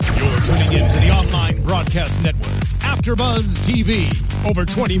broadcast network, AfterBuzz TV. Over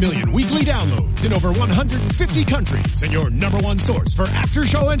 20 million weekly downloads in over 150 countries, and your number one source for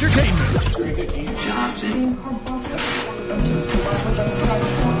after-show entertainment.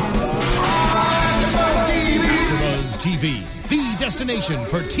 AfterBuzz TV, the destination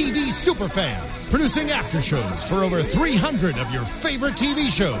for TV superfans, producing aftershows for over 300 of your favorite TV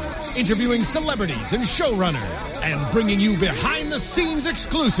shows, interviewing celebrities and showrunners, and bringing you behind-the-scenes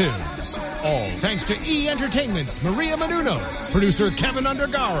exclusives. All thanks to E! Entertainment's Maria Menounos, producer Kevin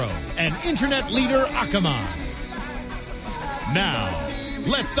Undergaro, and internet leader Akamai. Now,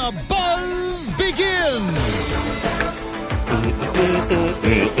 let the buzz begin!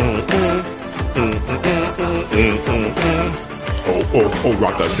 Oh,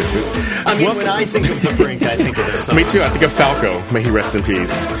 rock that shit. I mean, when I think of the Brink, I think of this song. Me too. I think of Falco. May he rest in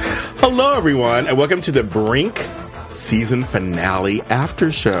peace. Hello, everyone, and welcome to the Brink season finale after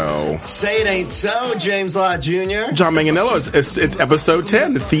show. Say it ain't so, James Lott Jr. John Manganiello, it's episode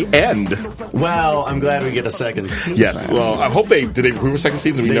 10. It's the end. Well, I'm glad we get a second season. Yes. Well, I hope did they approve a second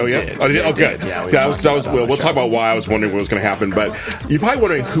season? Do we know yet? Did. Oh, they did? Oh, good. Yeah, we'll talk about why I was wondering what was going to happen, but you're probably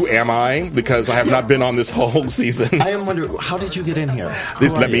wondering, who am I? Because I have not been on this whole season. I am wondering, how did you get in here? They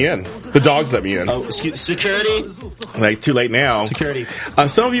let me in. The dogs let me in. Oh, security? Like, it's too late now. Security.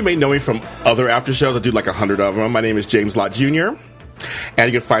 Some of you may know me from other after shows. I do like 100 of them. My name is James Lott Jr.,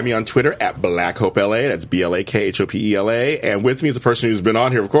 and you can find me on Twitter at BlackHopeLA. That's BLAKHOPELA. And with me is a person who's been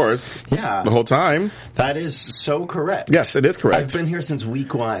on here, of course, the whole time. That is so correct. Yes, it is correct. I've been here since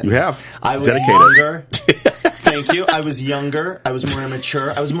week one. You have. I was dedicated. Younger. Thank you. I was younger. I was more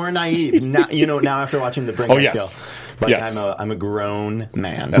immature. I was more naive. Now, now after watching The Brink, oh, I yes. feel like yes. I'm a grown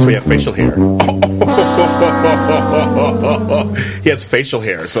man. That's why you have facial hair. He has facial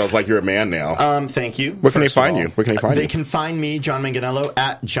hair, so it's like you're a man now. Thank you. Where can they find you? Where can they find you? They can find me, John Manganiello,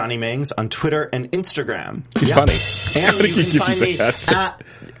 at Johnny Mangs on Twitter and Instagram. He's funny. And you can find me not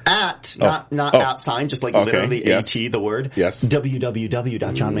at sign, just like literally yes. AT, the word. Yes.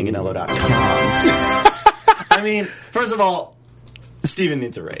 www.johnmanganiello.com. I mean, first of all, Steven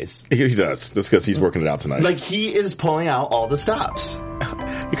needs a raise. He does. That's because he's working it out tonight. Like, he is pulling out all the stops.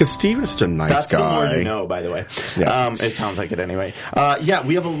 Because Steven is such a nice guy. That's the more you know, by the way. Yes. It sounds like it anyway.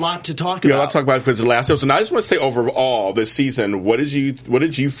 We have a lot to talk about. We have a lot to talk about for the last episode. And I just want to say overall, this season, what did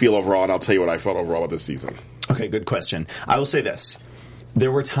you feel overall? And I'll tell you what I felt overall with this season. Okay, good question. I will say this. There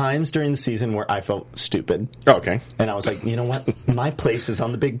were times during the season where I felt stupid. Oh, okay. And I was like, you know what? My place is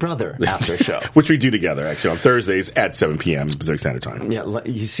on the Big Brother after show. Which we do together, actually, on Thursdays at 7 p.m. Pacific Standard Time. Yeah,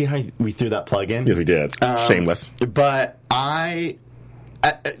 you see how we threw that plug in? Yes, we did. Shameless. But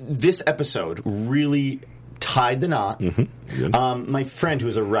this episode really tied the knot. Mm-hmm. My friend, who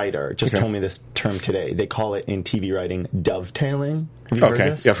is a writer, just told me this term today. They call it in TV writing dovetailing. Have you heard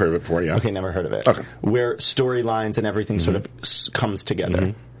this? Yeah, I've heard of it before, yeah. Okay, never heard of it. Okay. Where storylines and everything sort of comes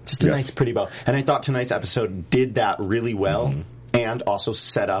together. Just a nice, pretty bow. And I thought tonight's episode did that really well and also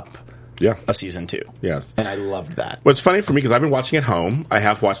set up a season 2. Yes. And I loved that. Well, it's funny for me because I've been watching at home. I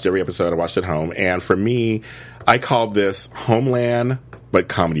have watched every episode. I watched at home. And for me, I called this Homeland, but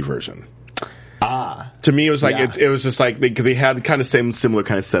comedy version. To me, it was like it was just like because they had kind of similar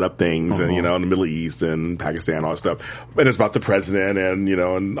kind of setup things, and in the Middle East and Pakistan, all that stuff. And it's about the president, and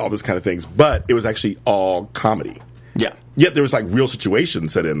and all this kind of things. But it was actually all comedy. Yeah. Yet there was like real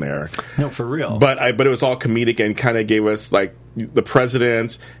situations set in there. No, for real. But it was all comedic and kind of gave us like the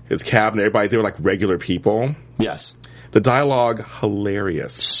president, his cabinet, everybody. They were like regular people. Yes. The dialogue,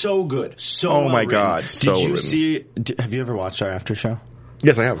 hilarious. So good. So oh well my written. God. Did you see? Have you ever watched our after show?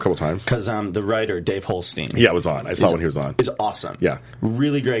 Yes, I have a couple times. Because the writer, Dave Holstein. Yeah, it was on. I saw when he was on. Is awesome. Yeah.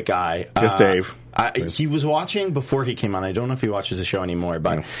 Really great guy. Yes, Dave. He was watching before he came on. I don't know if he watches the show anymore,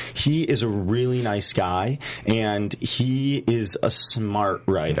 but he is a really nice guy, and he is a smart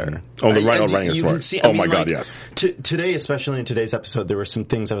writer. Oh, the writing is smart. See, oh, my God, yes. Today, especially in today's episode, there were some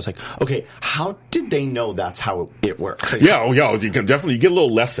things I was like, okay, how did they know that's how it works? Like, you can definitely get a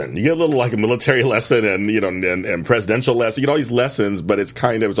little lesson. You get a little like a military lesson and and presidential lesson. You get all these lessons, but it's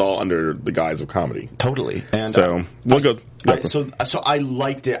all under the guise of comedy. Totally. And so we'll go. So I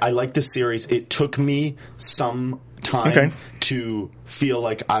liked it. I liked the series. It took me some time to feel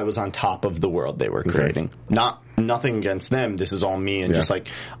like I was on top of the world they were creating. Nothing against them. This is all me, and just like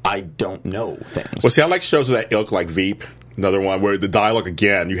I don't know things. Well, see, I like shows of that ilk, like Veep. Another one where the dialogue,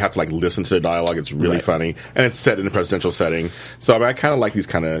 again, you have to like listen to the dialogue. It's really funny. And it's set in a presidential setting. So I kind of like these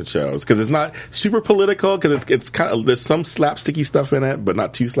kind of shows because it's not super political because it's kind of, there's some slapsticky stuff in it, but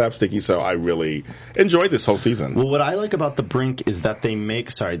not too slapsticky. So I really enjoyed this whole season. Well, what I like about The Brink is that they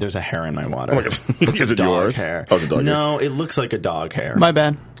make, sorry, there's a hair in my water. Oh my God. It's is a it dog yours? hair. Oh, the dog hair. No, it looks like a dog hair. My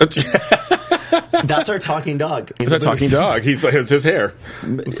bad. That's our talking dog. It's a talking dog. It's his hair.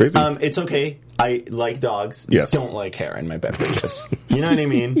 It's crazy. It's okay. I like dogs. Yes. Don't like hair in my beverages. You know what I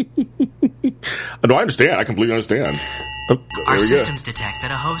mean? No, I understand. I completely understand. Oh, Our systems detect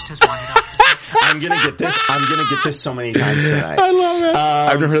that a host has wandered off the set. I'm gonna get this so many times tonight. I love it.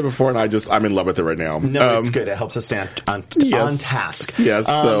 I've never heard it before, and I'm in love with it right now. No, it's good. It helps us stay on task. Yes.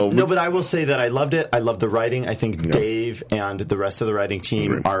 No, but I will say that I loved it. I loved the writing. I think Dave and the rest of the writing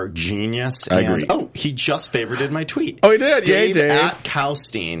team are genius. I agree. Oh, he just favorited my tweet. Oh, he did? Dave, Yay, Dave. at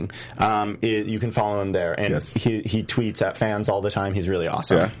Cowstein. You can follow him there. And he tweets at fans all the time. He's really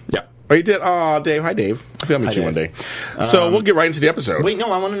awesome. Yeah. Oh, you did? Oh, Dave. Hi, Dave. I feel I'll meet you one day. So we'll get right into the episode. Wait, no,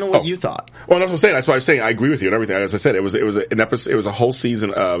 I want to know what you thought. Well, that's what I'm saying. That's why I was saying I agree with you and everything. As I said, it was an episode. It was a whole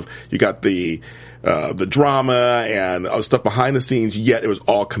season of you got the drama and other stuff behind the scenes. Yet it was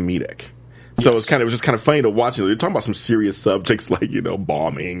all comedic. So it was just kind of funny to watch. You're talking about some serious subjects like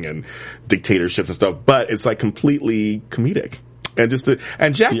bombing and dictatorships and stuff, but it's like completely comedic. And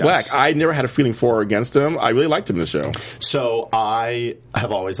Jack Black, I never had a feeling for or against him. I really liked him in the show. So I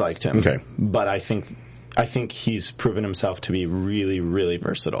have always liked him. Okay. But I think he's proven himself to be really, really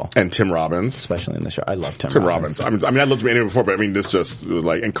versatile. And Tim Robbins. Especially in the show. I love Tim Robbins. I mean, I loved him anyway before, but I mean, this just was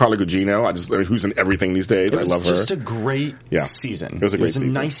like, and Carla Gugino, who's in everything these days. I love her. It was just a great season. It was a great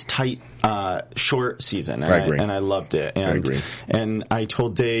season. Nice, tight, short season. And I agree. And I loved it. And, I agree. And I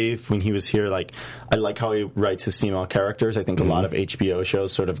told Dave when he was here, I like how he writes his female characters. I think a lot of HBO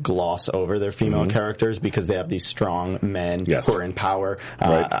shows sort of gloss over their female characters because they have these strong men who are in power.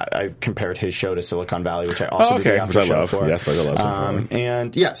 I compared his show to Silicon Valley, which I also did the AfterShow for. Yes, I love it.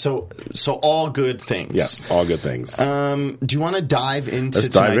 And so all good things. Yes, all good things. Do you want to dive into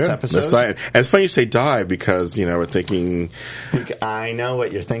tonight's episode? Let's dive in. And it's funny you say dive because, we're thinking... I know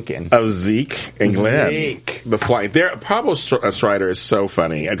what you're thinking. Of Zeke and Glenn. Zeke. The flight. Pablo Schreider is so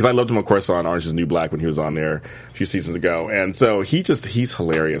funny. Because I loved him, of course, on Orange is the New Black when he was on there a few seasons ago. And so he's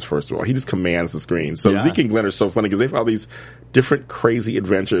hilarious, first of all. He just commands the screen. So Zeke and Glenn are so funny because they've all these different crazy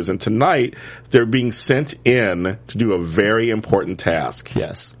adventures. And tonight, they're being sent in to do a very important task.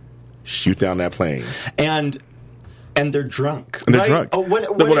 Yes. Shoot down that plane. And they're drunk. And they're drunk. Oh,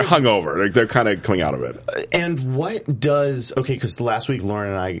 they're hungover. They're kind of coming out of it. And what does... Okay, because last week Lauren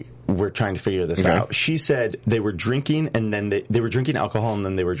and I were trying to figure this out. She said they were drinking and then they were drinking alcohol and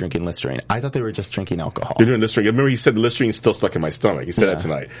then they were drinking Listerine. I thought they were just drinking alcohol. They're doing Listerine. Remember he said Listerine's still stuck in my stomach. He said that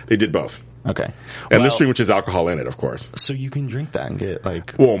tonight. They did both. Okay. And Listerine, which is alcohol in it, of course. So you can drink that and get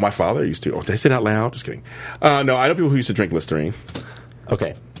Well, my father used to. Oh, did I say that out loud? Just kidding. No, I know people who used to drink Listerine.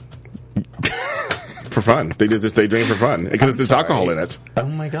 Okay. For fun. They drink it for fun. Because there's alcohol in it. Oh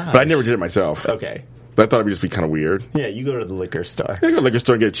my god. But I never did it myself. Okay. But I thought it would just be kind of weird. Yeah, you go to the liquor store. Yeah, go to the liquor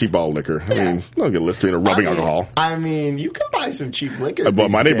store and get a cheap bottle of liquor. I mean, don't get Listerine or rubbing alcohol. I mean, you can buy some cheap liquor.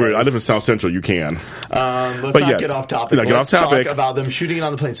 But my neighborhood, I live in South Central, you can. Let's not get off topic. Let's talk about them shooting it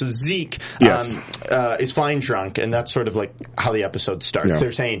on the plane. So Zeke is flying drunk, and that's sort of like how the episode starts. Yeah.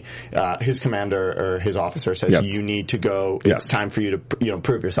 They're saying his commander or his officer says, you need to go. It's time for you to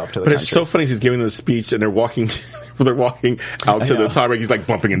prove yourself to the country. But it's so funny. He's giving them the speech, and they're walking out to the tarmac. He's like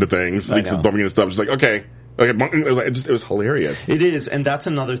bumping into things. He's bumping into stuff. Just like, okay. It was hilarious. It is, and that's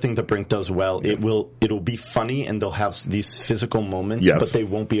another thing that Brink does well. It'll be funny, and they'll have these physical moments, but they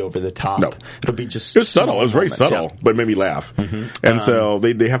won't be over the top. No. It'll be just. It was subtle. It was very subtle, but it made me laugh. Mm-hmm. And so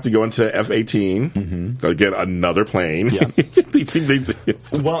they have to go into F-18 get another plane. Yeah.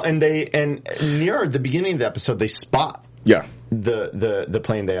 Well, and near the beginning of the episode, they spot the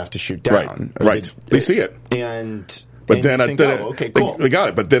plane they have to shoot down. Right. They see it But then okay, cool. They got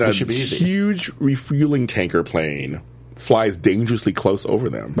it. But then a huge refueling tanker plane flies dangerously close over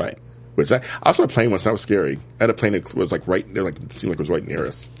them. Right. Which I saw a plane once. That was scary. I had a plane that was it seemed like it was right near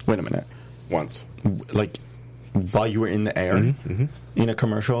us. Wait a minute. Once. Like while you were in the air in a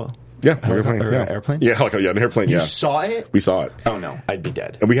commercial. Yeah, airplane. Airplane. Yeah, an airplane. You saw it? We saw it. Oh no, I'd be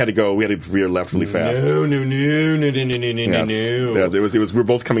dead. And we had to veer left really fast. No. Yes, it was. We were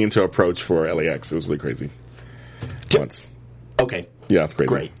both coming into approach for LAX. It was really crazy. Once. Okay. Yeah, it's crazy.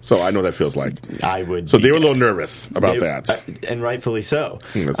 Great. So I know that feels like. I would. So they were a little nervous about that, and rightfully so.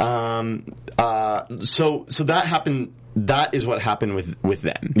 So that happened. That is what happened with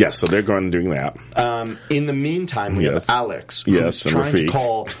them. Yes, so they're going and doing that. In the meantime, we have Alex, who's trying to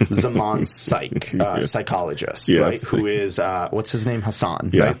call Zaman's psychologist, right? Who is what's his name,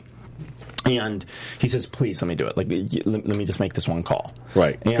 Hassan, right? And he says, please, let me do it. Like, let me just make this one call.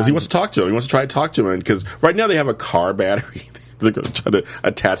 Right. Because he wants to talk to him. He wants to try to talk to him. Because right now they have a car battery they're going to try to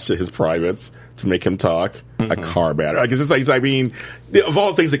attach to his privates to make him talk. A car battery. Like, it's just like, I mean, of all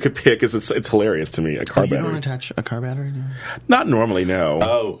the things they could pick, it's hilarious to me. A car battery. You don't attach a car battery? Not normally, no.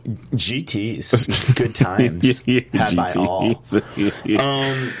 Oh, GTs. Good times. Had by all.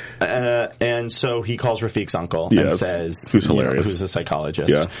 And so he calls Rafiq's uncle and says, who's hilarious, who's a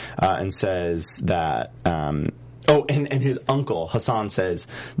psychologist, and says that, and his uncle, Hassan, says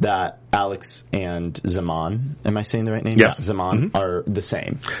that Alex and Zaman, am I saying the right name? Yes. Yeah, Zaman are the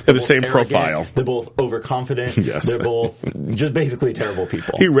same. They're the same profile. They're both overconfident. Yes. They're both just basically terrible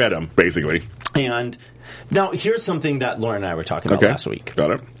people. He read them, basically. And now here's something that Lauren and I were talking about last week.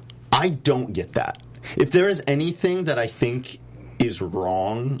 Got it. I don't get that. If there is anything that I think is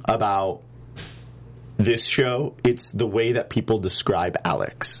wrong about this show, it's the way that people describe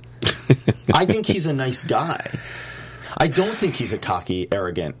Alex. I think he's a nice guy. I don't think he's a cocky,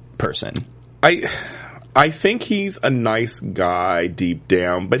 arrogant person. I think he's a nice guy deep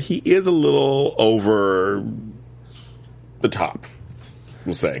down, but he is a little over the top.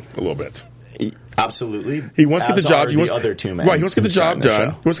 We'll say a little bit. Absolutely. He wants to get the job. He wants other two men. Right. He wants to get the job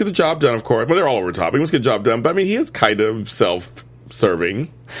done. He wants to get the job done, of course. But they're all over the top. He wants to get the job done. But I mean, he is kind of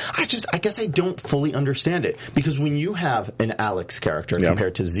self-serving. I guess I don't fully understand it, because when you have an Alex character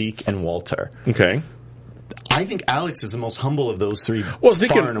compared to Zeke and Walter, I think Alex is the most humble of those three.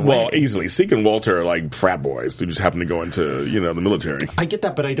 Well, easily. Zeke and Walter are like frat boys who just happen to go into the military. I get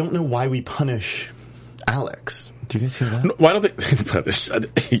that, but I don't know why we punish Alex. Do you guys hear that? No, why don't they punish?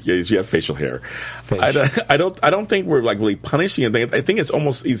 You have facial hair. I don't think we're like really punishing him. I think he's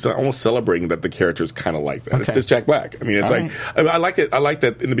almost celebrating that the character is kind of like that. Okay. It's just Jack Black. I mean, it's I like it. I like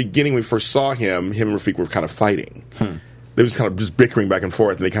that in the beginning when we first saw him and Rafiq were kind of fighting. They were just kind of just bickering back and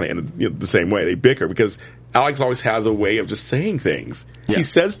forth, and they kind of ended the same way. They bicker because Alex always has a way of just saying things. Yeah. He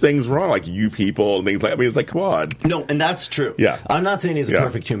says things wrong, like "you people" and things like. I mean, it's like, come on. No, and that's true. Yeah, I'm not saying he's a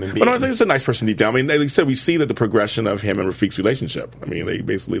perfect human being. But no, I think he's a nice person deep down. I mean, like I said, we see that the progression of him and Rafiq's relationship. I mean, they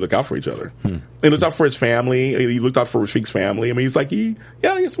basically look out for each other. He looked out for his family. He looked out for Rafiq's family. I mean, he's like he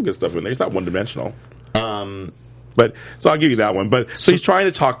has some good stuff in there. He's not one dimensional. But so I'll give you that one. But so he's trying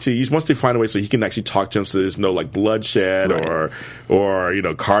to talk to. He wants to find a way so he can actually talk to him, so there's no like bloodshed or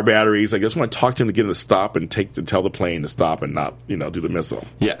car batteries. I just want to talk to him to get him to stop and tell the plane to stop and not do the missile.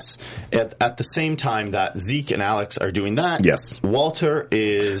 Yes. At the same time that Zeke and Alex are doing that, yes, Walter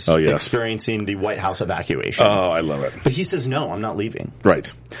is experiencing the White House evacuation. Oh, I love it. But he says no, I'm not leaving.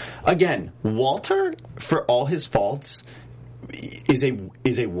 Right. Again, Walter, for all his faults, is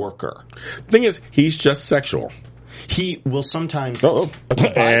a worker. The thing is, he's just sexual. He will sometimes.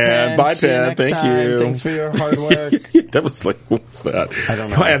 Okay, bye, Pen. Thank you. Thanks for your hard work. That was like, what was that? I don't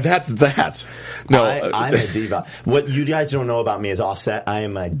know. And that's that. No, I'm a diva. What you guys don't know about me is Offset. I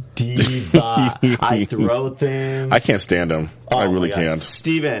am a diva. I throw things. I can't stand him. I really can't.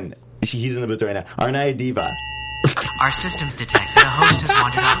 Steven, he's in the booth right now. Aren't I a diva? Our systems detect that a host has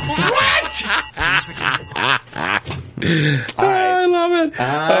wandered off the subject. What? All right. I love it.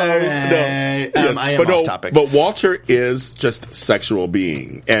 I am off topic. But Walter is just sexual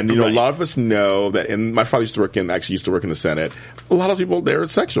being. And, a lot of us know that, and my father used to work in the Senate. A lot of people, they're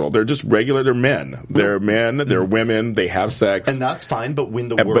sexual. They're just regular, they're men. They're men, they're women, they have sex. And that's fine, but when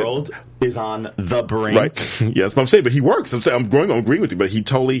the world is on the brink. Right. Yes, but I'm saying, but he works. I'm agreeing with you, but he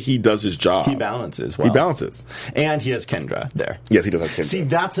does his job. He balances well. He balances. And he has Kendra there. Yes, he does have Kendra. See,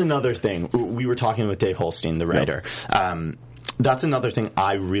 that's another thing. We were talking with Dave Holstein, the writer. Yep. That's another thing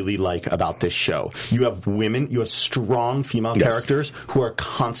I really like about this show. You have strong female characters who are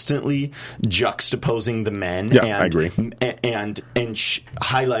constantly juxtaposing the men. Yeah, I agree. And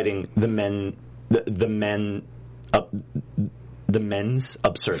highlighting the men's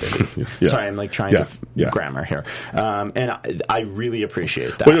absurdity. Yes. Sorry, I'm like trying to grammar here. And I really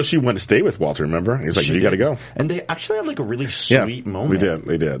appreciate that. Well, she wanted to stay with Walter, remember? And he's like, you got to go. And they actually had like a really sweet moment.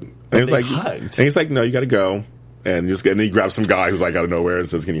 They did. And they hugged. And he's like, no, you got to go. And he grabs some guy who's like out of nowhere and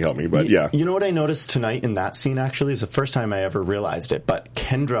says, can you help me? But You know what I noticed tonight in that scene actually is the first time I ever realized it, but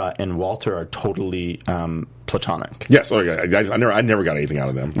Kendra and Walter are totally platonic. Yes. I never got anything out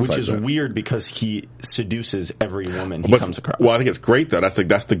of them. Which is weird because he seduces every woman he comes across. Well, I think it's great though. That's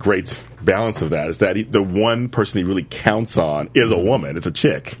the great balance of that is that the one person he really counts on is a woman. It's a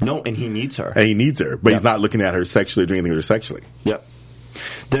chick. No, and he needs her. But he's not looking at her sexually or doing anything with her sexually. Yep.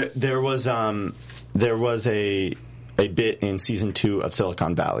 There was a bit in season 2 of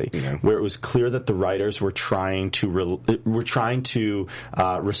Silicon Valley where it was clear that the writers were trying to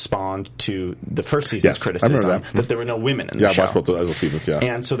respond to the first season's criticism that there were no women in the show. I watched both seasons. Yeah,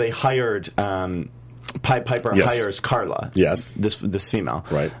 and so they hired Piper hires Carla. Yes, this female.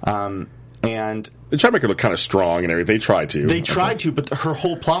 Right. And they try to make her look kind of strong and everything. They tried to, but her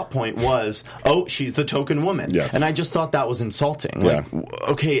whole plot point was, she's the token woman. Yes. And I just thought that was insulting. Yeah.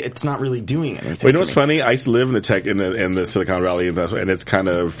 Okay, it's not really doing anything. Well, you know what's funny? I used to live in the tech in the Silicon Valley, and it's kind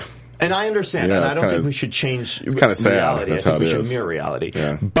of. And I understand, and I don't think we should change it's kind of sad. reality. That's I think how we it should is. mirror reality.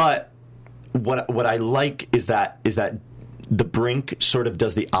 Yeah. But what I like is that the Brink sort of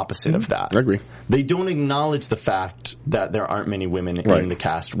does the opposite of that. I agree. They don't acknowledge the fact that there aren't many women in the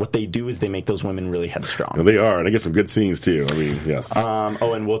cast. What they do is they make those women really headstrong. Well, they are, and they get some good scenes too. I mean, yes.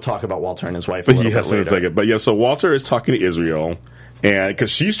 And we'll talk about Walter and his wife a little bit later. In a second. But yeah, so Walter is talking to Israel. And because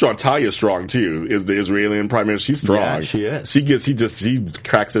she's strong, Talia's strong too. Is the Israeli prime minister? She's strong. Yeah, she is. She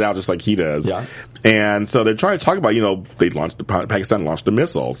cracks it out just like he does. Yeah. And so they're trying to talk about, Pakistan launched a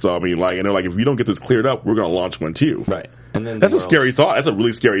missile. So I mean, if you don't get this cleared up, we're going to launch one too. Right. And then that's a scary thought. That's a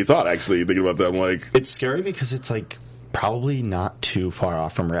really scary thought, actually. Thinking about that, I'm like, it's scary because it's like probably not too far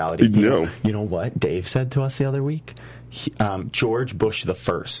off from reality. No. You know what Dave said to us the other week? George Bush the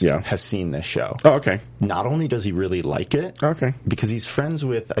First has seen this show. Oh, okay. Not only does he really like it, okay, because he's friends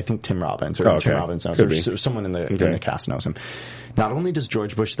with Tim Robbins, Tim Robbins knows, or someone in the cast knows him. Not only does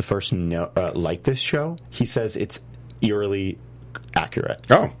George Bush the First like this show, he says it's eerily accurate.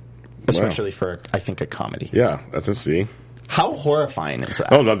 Oh, especially for I think a comedy. Yeah, that's interesting. How horrifying is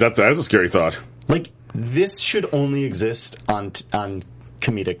that? Oh no, that is a scary thought. Like this should only exist on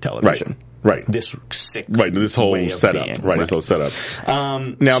comedic television. Right. This sick. Right. This whole setup. Right. This whole setup.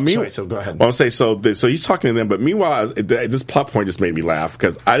 So go ahead. Well, I'll say so he's talking to them, but meanwhile, this plot point just made me laugh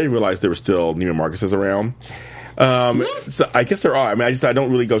because I didn't realize there were still Neiman Marcus's around. So I guess there are. I mean, I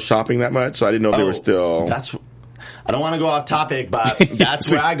don't really go shopping that much, so I didn't know if they were still. I don't want to go off topic, but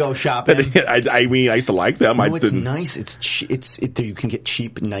that's where I go shopping. I mean, I used to like them. It's nice. You can get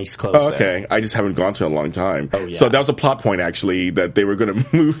cheap, nice clothes. Oh, okay. There. I just haven't gone to in a long time. Oh, yeah. So that was a plot point, actually, that they were going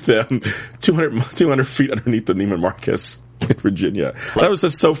to move them 200 feet underneath the Neiman Marcus in Virginia. That was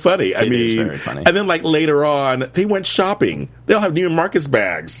just so funny. It is very funny. And then later on, they went shopping. They all have Neiman Marcus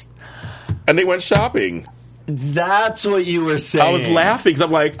bags, and they went shopping. That's what you were saying. I was laughing because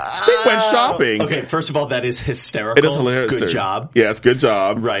I'm like, they went shopping. Okay, first of all, that is hysterical. It is hilarious. Good job. Yes, good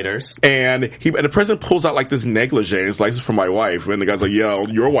job. Writers. And the president pulls out this negligee and it's like, this is for my wife. And the guy's like, yeah,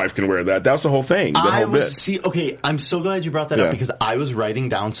 your wife can wear that. That was the whole thing. Okay, I'm so glad you brought that up because I was writing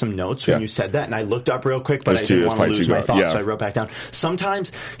down some notes when you said that and I looked up real quick, but I didn't want to lose my thoughts, so I wrote back down.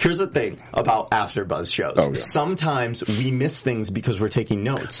 Sometimes, here's the thing about AfterBuzz shows. Oh, yeah. Sometimes we miss things because we're taking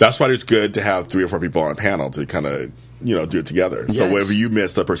notes. That's why it's good to have 3 or 4 people on a panel to kind of do it together. Yes. So whatever you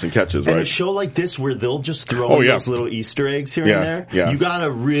miss, that person catches, right? And a show like this where they'll just throw in those little Easter eggs here and there, you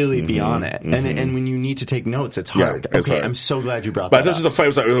gotta really be on it. Mm-hmm. And when you need to take notes, it's hard. It's hard. I'm so glad you brought that up. But this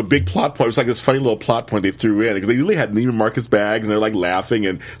was a big plot point. It was like this funny little plot point they threw in. Because they really had Neiman Marcus bags, and they're laughing,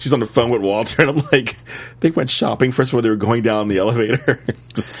 and she's on the phone with Walter, and I'm like, they went shopping. First of all, they were going down the elevator.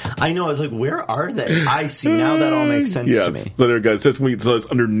 I know. I was like, where are they? I see. Now that all makes sense to me. So there it goes. So it's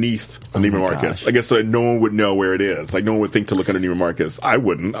underneath Neiman Marcus. Gosh. I guess so that no one would know where it is. No one would think to look under Neiman Marcus. I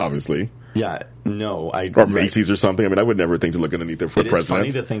wouldn't, obviously. Yeah, no. Or Macy's or something. I mean, I would never think to look underneath there for president. It's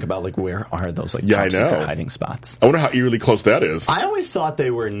funny to think about, where are those, top secret hiding spots? I wonder how eerily close that is. I always thought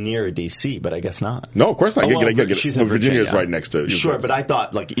they were near D.C., but I guess not. No, of course not. She's in Virginia's right next to it. Sure, but I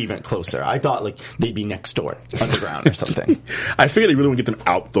thought, even closer. I thought, they'd be next door, underground or something. I figured they really want to get them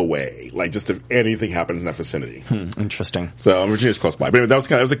out the way, just if anything happens in that vicinity. Interesting. So, Virginia's close by. But anyway,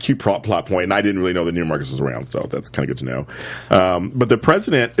 that was a cute plot point, and I didn't really know that Neiman Marcus was around, so that's kind of good to know. But the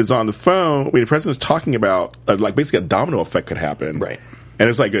president is on the phone. The president's talking about basically a domino effect could happen, right? And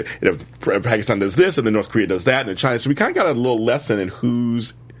it's if Pakistan does this, and then North Korea does that, and then China. So we kind of got a little lesson in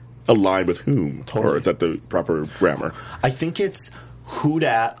who's aligned with whom, or is that the proper grammar? I think it's who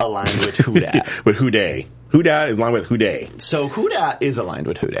dat aligned with who dat. With who day. Who dat is aligned with who day. So who dat is aligned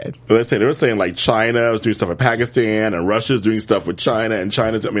with who day. They were saying China was doing stuff with Pakistan and Russia's doing stuff with China and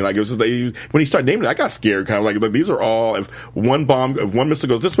China's. I mean, it was just when he started naming it, I got scared. Kind of these are all. If one missile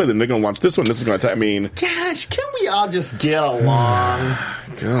goes this way, then they're going to launch this one. This is going to attack. I mean, gosh, can we all just get along?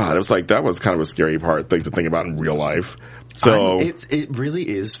 God, it was that was kind of a scary thing to think about in real life. So it really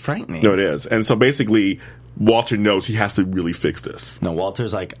is frightening. No, it is. And so basically, Walter knows he has to really fix this. No,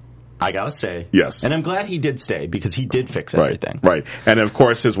 Walter's I gotta stay. Yes. And I'm glad he did stay because he did fix everything. Right. And of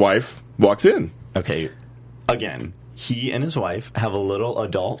course his wife walks in. Okay. Again, he and his wife have a little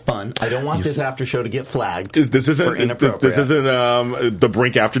adult fun. I don't want this after show to get flagged. This isn't the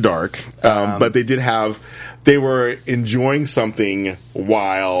Brink After Dark. But they were enjoying something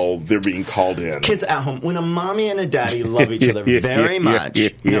while they're being called in. Kids at home, when a mommy and a daddy love each other very much.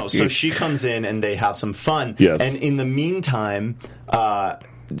 So she comes in and they have some fun. Yes. And in the meantime,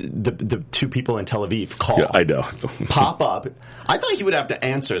 the two people in Tel Aviv call. Yeah, I know. Pop up. I thought he would have to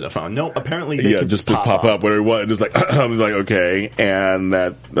answer the phone. No, apparently they could just to pop up whatever it was. It's like, I'm like, okay. And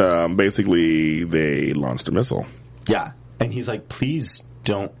that, basically they launched a missile. Yeah. And he's like, please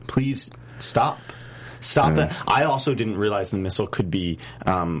stop. Stop that. I also didn't realize the missile could be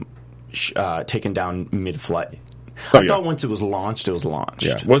taken down mid-flight. I thought once it was launched, it was launched.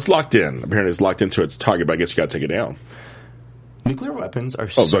 Yeah. Well, it's locked in. Apparently it's locked into its target, but I guess you got to take it down. Nuclear weapons are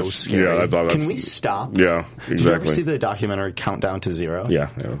so scary. Yeah, Can we stop? Yeah, exactly. Did you ever see the documentary Countdown to Zero?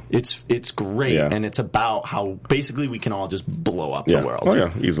 Yeah. It's great, and it's about how basically we can all just blow up the world. Oh,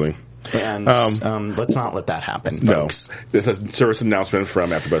 yeah, easily. And let's not let that happen, folks. No. This is a service announcement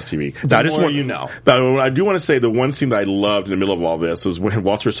from AfterBuzz TV. The more you know. But I do want to say the one scene that I loved in the middle of all this was when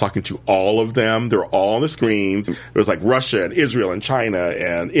Walter was talking to all of them. They were all on the screens. It was like Russia and Israel and China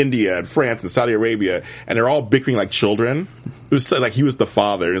and India and France and Saudi Arabia, and they're all bickering like children. It was like he was the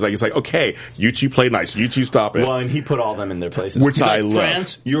father. It's like, okay, you two play nice. You two stop it. Well, and he put all them in their places. Which I love.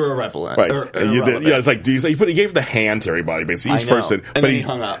 France, you're irrelevant. Right. It's like, he gave the hand to everybody, basically, each person. And then he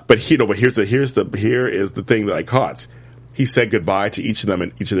hung up. But here is the thing that I caught. He said goodbye to each of them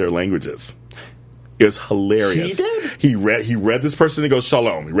in each of their languages. It was hilarious. He did? He read this person and goes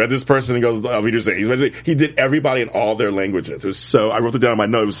shalom. He read this person and goes Auf Wiedersehen. He did everybody in all their languages. It was I wrote it down on my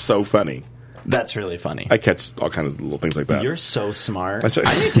note. It was so funny. That's really funny. I catch all kinds of little things like that. You're so smart.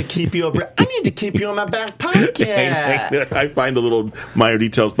 I need to keep you in my back pocket. I find the little minor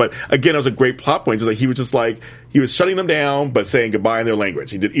details, but again, it was a great plot point. He was shutting them down, but saying goodbye in their language.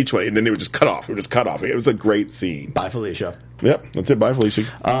 He did each one, and then they would just cut off. It was a great scene. Bye, Felicia. Yep, that's it. Bye, Felicia.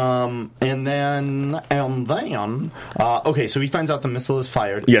 And then, okay, so he finds out the missile is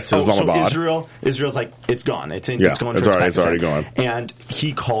fired. Yes, it's Islamabad. So Israel's like, it's gone. It's going it's already gone. And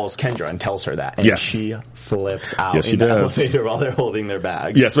he calls Kendra and tells her that, and she flips out in the elevator while they're holding their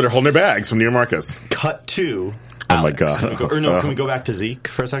bags. Yes, but they're holding their bags from Neiman Marcus. Cut to Alex. Oh my God. Can we go back to Zeke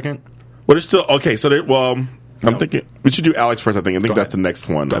for a second? Well, there's still okay. So I'm thinking we should do Alex first. I think that's the next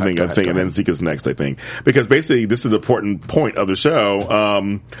one. I think, and then Zeke is next. I think because basically this is an important point of the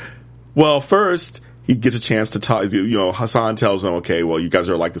show. Well, first he gets a chance to talk. Hassan tells him, "Okay, well, you guys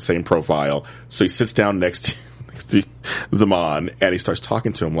are like the same profile." So he sits down next to Zaman and he starts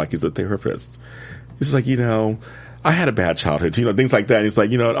talking to him like he's a therapist. He's like, I had a bad childhood, things like that. And he's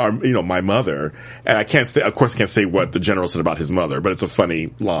like, my mother, and I can't say what the general said about his mother, but it's a funny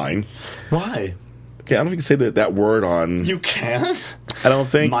line. Why? Okay, I don't think you can say that word on. You can't? I don't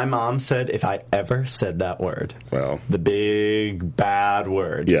think. My mom said if I ever said that word, the big bad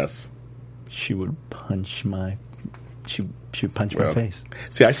word, yes, she would punch my. She would punch my face.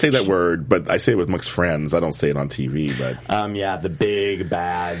 See, I say that word, but I say it with amongst friends. I don't say it on TV, but the big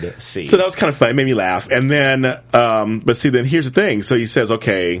bad C. So that was kind of funny. It made me laugh. And then, but see, then here's the thing. So he says,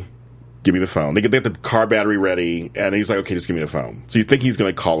 "Okay, give me the phone." They get the car battery ready, and he's like, "Okay, just give me the phone." So you think he's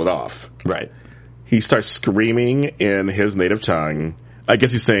going to call it off, right? He starts screaming in his native tongue. I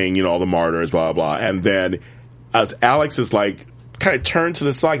guess he's saying, all the martyrs, blah blah. And then, as Alex is like, kind of turned to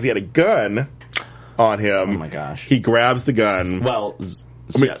the side because he had a gun on him. Oh my gosh. He grabs the gun. Well,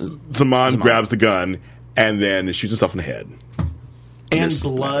 Zaman grabs the gun and then shoots himself in the head. And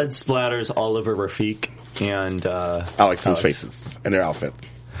blood splatters all over Rafiq and Alex's faces and their outfit.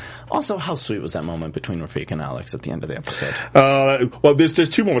 Also, how sweet was that moment between Rafiq and Alex at the end of the episode? Well, there's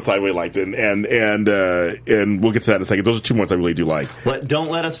two moments I really liked, and we'll get to that in a second. Those are two moments I really do like. But don't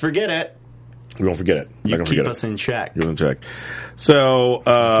let us forget it. We won't forget it. You keep us in check. You're in check. So,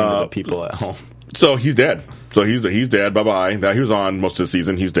 the people at home. So he's dead. So he's dead. Bye-bye. Now, he was on most of the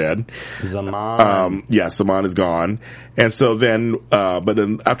season. He's dead. Zaman. Zaman is gone. And so then, but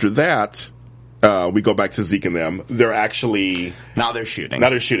then after that, we go back to Zeke and them. They're actually now they're shooting.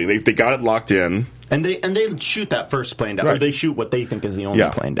 They got it locked in. And they shoot that first plane down. Right. Or they shoot what they think is the only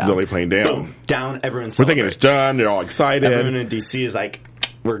plane down. The only plane down. Boom. Down. Everyone's We're thinking it's done. They're all excited. Everyone in DC is like,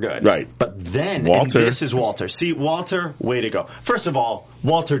 we're good. Right. But then, Walter. And this is Walter. See, Walter, way to go. First of all,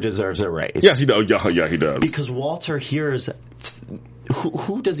 Walter deserves a raise. Yeah, he does. Yeah, he does. Because Walter hears...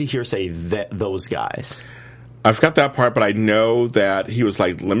 Who does he hear say those guys? I forgot that part, but I know that he was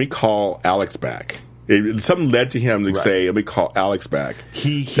like, let me call Alex back. Something led to him to say, let me call Alex back.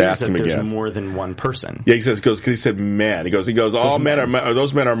 He hears that there's more than one person. Yeah, because he said men. He goes, all men are,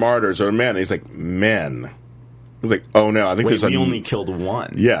 those men are martyrs or men. And he's like, men. It was like, oh no, I think we only killed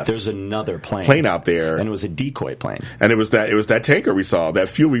one. Yes. There's another plane out there. And it was a decoy plane. And it was that tanker we saw, that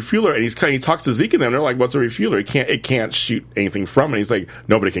fuel refueler, and he talks to Zeke and them, they're like, what's a refueler? It can't shoot anything from it. And he's like,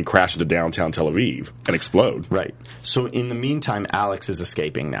 nobody can crash into downtown Tel Aviv and explode. Right. So in the meantime, Alex is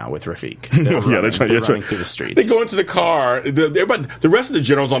escaping now with Rafik. They're running through the streets. They go into the car. The rest of the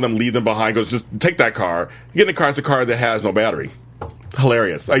generals on them leave them behind, goes, just take that car. You get in the car, it's a car that has no battery.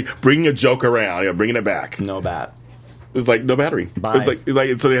 Hilarious. Like, bringing a joke around, bringing it back. No bat. It was like no battery. Bye. It's like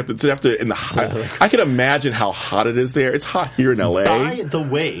so they have to in the hot. I can imagine how hot it is there. It's hot here in LA. By the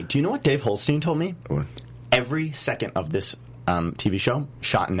way, do you know what Dave Holstein told me? What? Every second of this TV show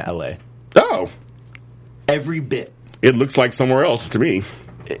shot in LA. Oh, every bit. It looks like somewhere else to me.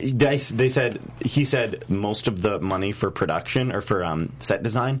 He said most of the money for production or for set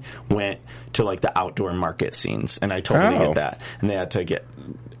design went to like the outdoor market scenes, and I totally get that. And they had to get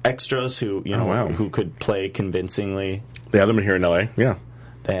extras who who could play convincingly. They have them here in LA. Yeah,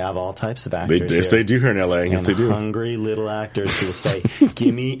 they have all types of actors. They do here in LA. Yes, they do. Hungry little actors who will say,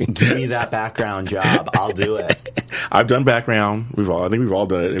 "Give me that background job. I'll do it." I've done background. I think we've all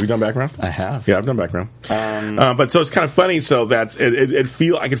done it. Have you done background? I have. Yeah, I've done background. But so it's kind of funny. So that's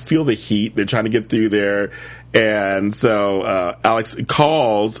it. I could feel the heat. They're trying to get through there. And so Alex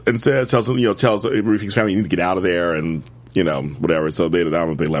calls and tells Rafik's family, you need to get out of there, and whatever. So I don't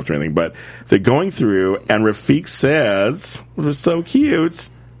know if they left or anything, but they're going through, and Rafik says, which was so cute.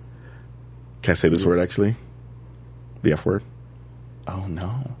 Can I say this word actually? The F word? Oh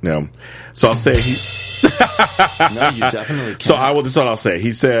no. No. So I'll say No, you definitely can't. So this is what I'll say.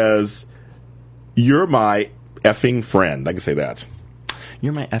 He says, "You're my effing friend." I can say that.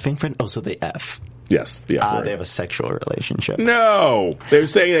 You're my effing friend? Oh, so they F. Yes, the F word. They have a sexual relationship. No, they were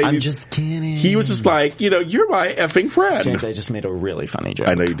saying that. I'm just kidding. He was just like, you're my effing friend. James, I just made a really funny joke.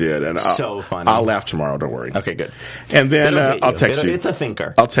 I know you did, and so funny. I'll laugh tomorrow. Don't worry. Okay, good. And then I'll text you. It's a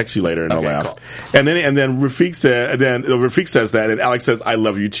thinker. I'll text you later, and I'll laugh. Cool. And then Rafik says that, and Alex says, "I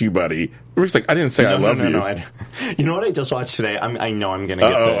love you too, buddy." Rafik's like, "I didn't say I love you." No. You know what I just watched today? I know I'm gonna get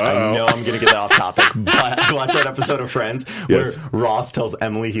that off topic. But I watched that episode of Friends where Ross tells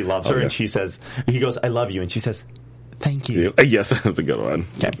Emily he loves her, and he goes, "I love you," and she says, "Thank you." Yes, that's a good one.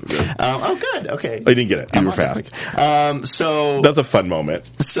 Okay. Good. Okay. I didn't get it. You were fast. So that's a fun moment.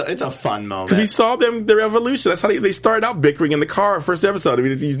 So it's a fun moment. Because we saw their evolution. That's how they started out bickering in the car first episode. I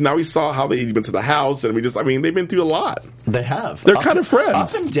mean, now we saw how they went to the house, and they've been through a lot. They have. They're kind of friends.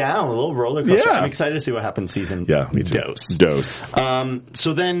 Up and down, a little roller coaster. Yeah. I'm excited to see what happens season me too. Dose.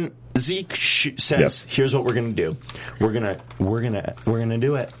 So then Zeke says, "Here's what we're going to do. We're gonna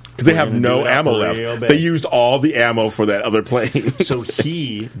do it." Because they have no ammo left. They used all the ammo for that other plane. So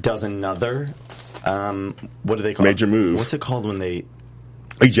he does another, what do they call Major move. What's it called when they...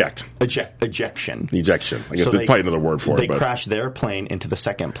 Ejection. Ejection. I guess there's probably another word for it. They crash their plane into the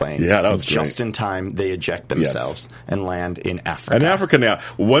second plane. Yeah, that was just great. in time. They eject themselves and land in Africa. In Africa now.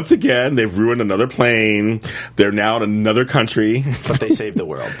 Once again, they've ruined another plane. They're now in another country. But they saved the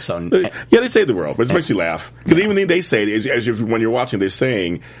world. So they saved the world. But it makes you laugh. Because even they say it, when you're watching, they're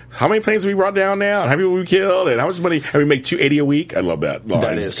saying, how many planes have we brought down now? How many people we killed? And how much money? And we make $280 a week? I love that line.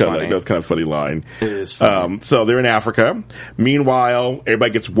 That is funny. That's kind of a funny line. It is funny. So they're in Africa. Meanwhile,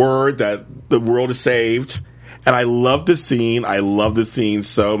 everybody gets word that the world is saved. And I love this scene. I love this scene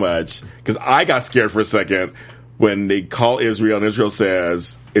so much. Because I got scared for a second when they call Israel and Israel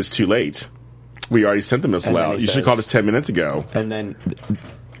says, it's too late. We already sent the missile out. You should have called us 10 minutes ago. And then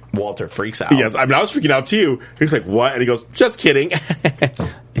Walter freaks out. Yes, I was freaking out too. He's like, what? And he goes, just kidding.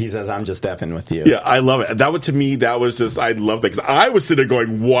 He says, I'm just effing with you. Yeah, I love it. To me, that was just, I love that. Because I was sitting there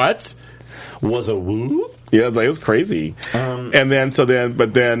going, what? Was a whoop? Yeah, it was crazy. So everything's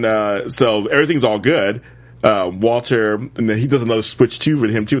all good. Walter, and then he does another switch too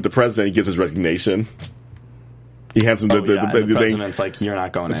with him too with the president. He gives his resignation. He hands him the president's like, you're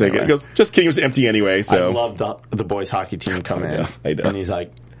not going anywhere. He goes, just kidding, it was empty anyway. So I love the boys hockey team come in. I know. And he's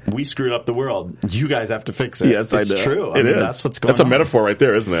like, we screwed up the world. You guys have to fix it. Yes, it's I know. true. It is. That's what's going on. That's a metaphor right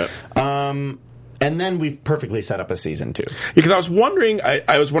there, isn't it? And then we've perfectly set up a season 2. Because I was wondering,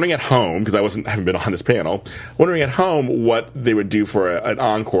 I was wondering at home, because I haven't been on this panel, wondering at home what they would do for an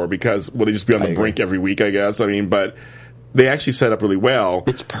encore, because will they just be on the brink every week, I guess? But they actually set up really well.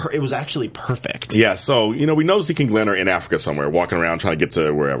 It was actually perfect. Yeah, so, we know Zeke and Glenn are in Africa somewhere, walking around trying to get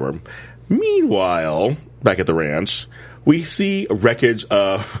to wherever. Meanwhile, back at the ranch, we see a wreckage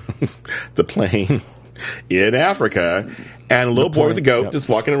of the plane in Africa, and a little boy with a goat just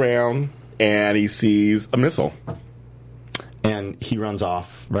walking around. And he sees a missile. And he runs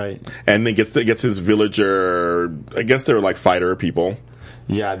off, right? And then gets his villager, I guess they're like fighter people.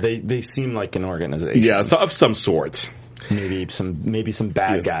 Yeah, they seem like an organization. Yeah, so of some sort. Maybe some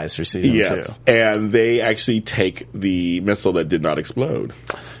bad guys for season 2. And they actually take the missile that did not explode.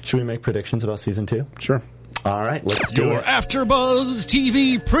 Should we make predictions about season 2? Sure. All right, let's do Your it. AfterBuzz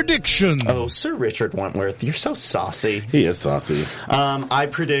TV predictions. Oh, Sir Richard Wentworth, you're so saucy. He is saucy. I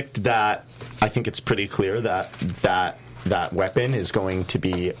predict that I think it's pretty clear that weapon is going to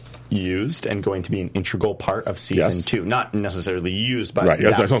be used and going to be an integral part of season 2. Not necessarily used, but right.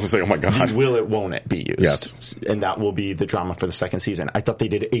 I was going to say, oh my God. Will it, won't it be used? Yes. And that will be the drama for the second season. I thought they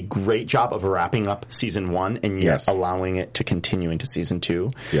did a great job of wrapping up season 1 and yet allowing it to continue into season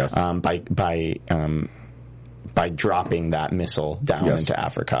 2. Yes. By dropping that missile down into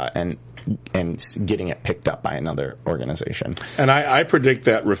Africa and getting it picked up by another organization. And I predict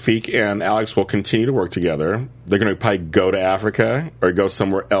that Rafik and Alex will continue to work together. They're going to probably go to Africa or go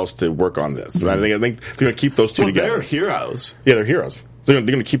somewhere else to work on this. And I think they're going to keep those two together. They're heroes. Yeah, they're heroes. So they're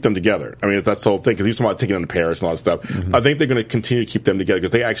going to keep them together. I mean, that's the whole thing, because he's talking about taking them to Paris and all that stuff. Mm-hmm. I think they're going to continue to keep them together because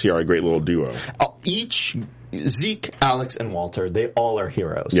they actually are a great little duo. Zeke, Alex, and Walter, they all are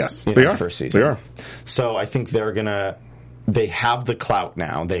heroes. Yes, in they the are. First season. They are. So I think they have the clout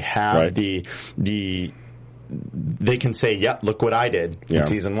now. They have they can say, yep, look what I did in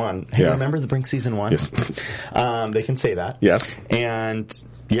season 1. Hey, remember the Brink season 1? Yes. They can say that. Yes. And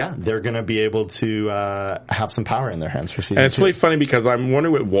they're going to be able to have some power in their hands for season 2. And it's really funny because I'm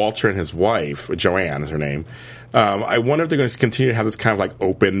wondering what Walter and his wife, Joanne is her name, I wonder if they're going to continue to have this kind of like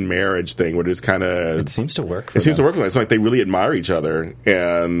open marriage thing where it's kind of... It seems to work for them. It seems to work for them. It's like they really admire each other.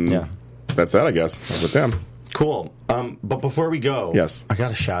 And that's that, I guess, with them. Cool. But before we go, I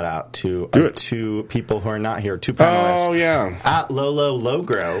got a shout out to two people who are not here, 2 panelists. Oh, yeah. At Lolo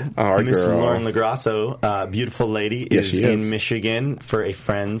Logro, Miss Lauren Lagrasso, beautiful lady, is in Michigan for a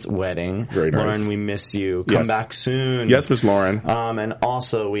friend's wedding. Very nice. Lauren, we miss you. Come back soon. Yes, Miss Lauren. And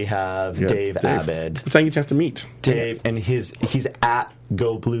also we have Dave Abed. Thank you, chance to meet. Dave, and he's at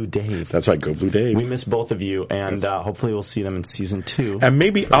Go Blue Dave. That's right, Go Blue Dave. We miss both of you, and hopefully we'll see them in season 2. And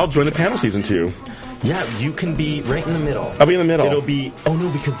maybe I'll join the panel season 2. Yeah, you can be right in the middle. I'll be in the middle. It'll be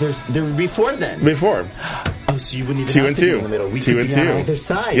because there before then. Before. Oh, so you wouldn't even have to be in the middle. We could be on either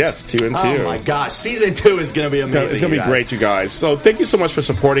side. Yes, 2 and 2. Oh my gosh, season 2 is going to be amazing. It's going to be great, you guys. So thank you so much for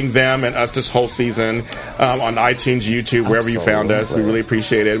supporting them and us this whole season on iTunes, YouTube, wherever you found us. We really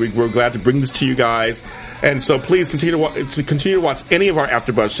appreciate it. We're glad to bring this to you guys. And so please continue to watch any of our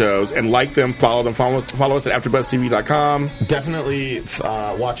AfterBuzz shows and like them, follow them, follow us at AfterBuzzTV.com. Definitely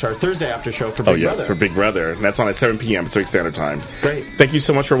watch our Thursday after show for Big Brother. For Big Brother. And that's on at 7 p.m. Pacific Standard Time. Great. Thank you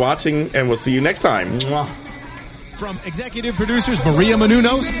so much for watching, and we'll see you next time. Mwah. From executive producers Maria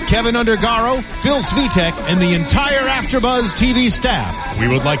Menounos, Kevin Undergaro, Phil Svitek, and the entire AfterBuzz TV staff, we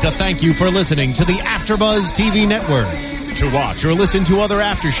would like to thank you for listening to the AfterBuzz TV network. To watch or listen to other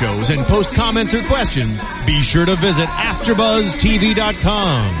after shows and post comments or questions, be sure to visit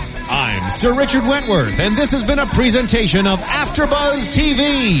AfterBuzzTV.com. I'm Sir Richard Wentworth, and this has been a presentation of AfterBuzz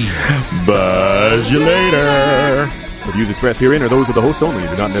TV. Buzz you later. The views expressed herein are those of the hosts only and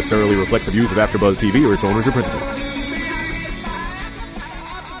do not necessarily reflect the views of AfterBuzz TV or its owners or principals.